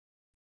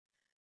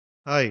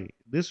Hi,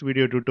 this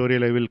video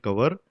tutorial I will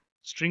cover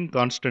string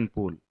constant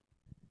pool.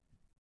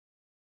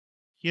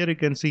 Here you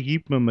can see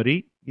heap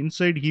memory.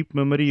 Inside heap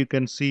memory you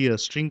can see a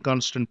string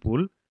constant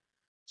pool.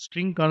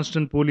 String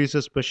constant pool is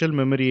a special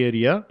memory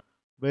area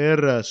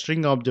where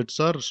string objects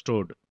are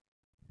stored.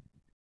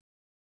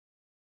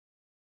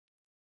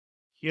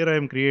 Here I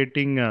am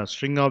creating a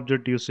string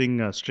object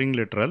using a string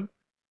literal.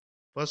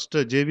 First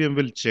JVM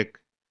will check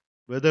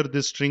whether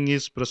this string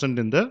is present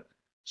in the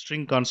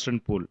string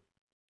constant pool.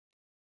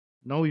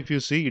 Now if you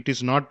see, it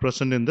is not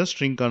present in the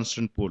string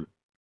constant pool.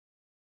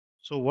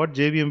 So what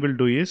JVM will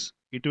do is,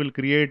 it will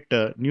create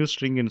a new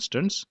string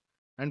instance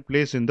and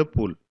place in the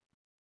pool.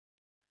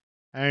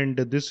 And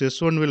this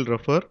S1 will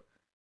refer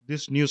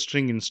this new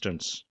string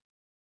instance.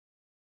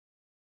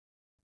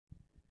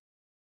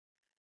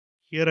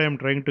 Here I am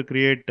trying to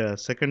create a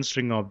second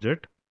string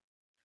object.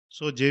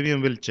 So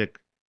JVM will check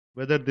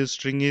whether this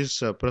string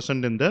is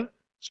present in the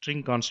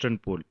string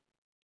constant pool.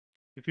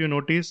 If you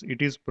notice,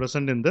 it is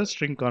present in the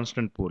string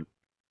constant pool.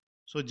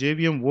 So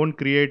JVM won't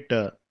create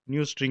a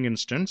new string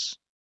instance.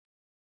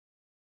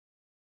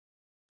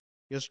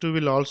 S2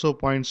 will also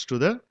points to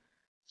the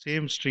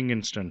same string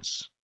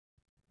instance.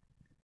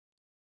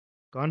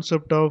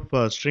 Concept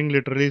of string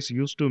literal is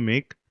used to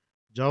make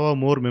Java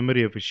more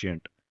memory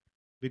efficient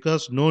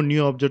because no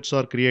new objects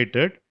are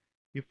created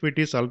if it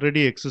is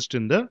already exist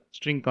in the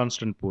string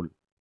constant pool.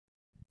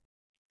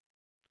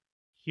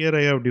 Here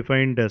I have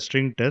defined a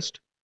string test.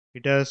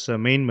 It has a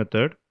main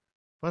method.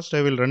 First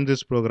I will run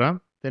this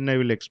program, then I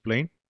will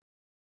explain.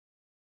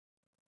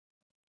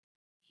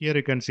 Here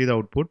you can see the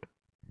output.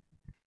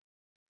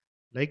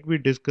 Like we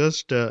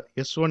discussed,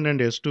 S1 and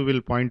S2 will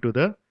point to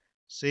the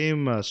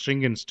same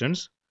string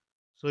instance.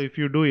 So if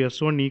you do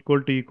S1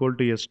 equal to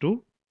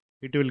S2,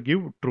 it will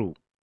give true.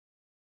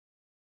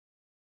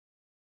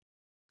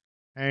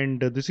 And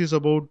this is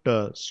about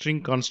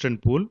string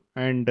constant pool,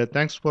 and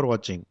thanks for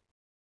watching.